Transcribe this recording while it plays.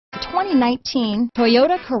2019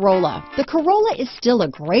 Toyota Corolla. The Corolla is still a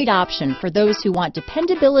great option for those who want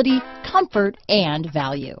dependability, comfort, and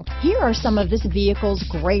value. Here are some of this vehicle's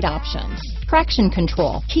great options: traction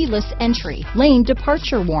control, keyless entry, lane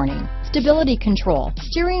departure warning, stability control,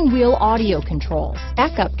 steering wheel audio controls,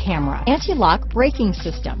 backup camera, anti-lock braking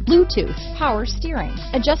system, Bluetooth, power steering,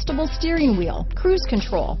 adjustable steering wheel, cruise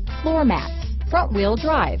control, floor mats, front wheel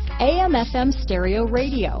drive, AM/FM stereo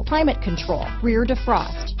radio, climate control, rear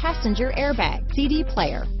defrost, passenger airbag, CD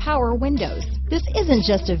player, power windows. This isn't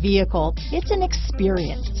just a vehicle, it's an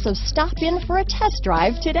experience. So stop in for a test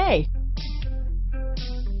drive today.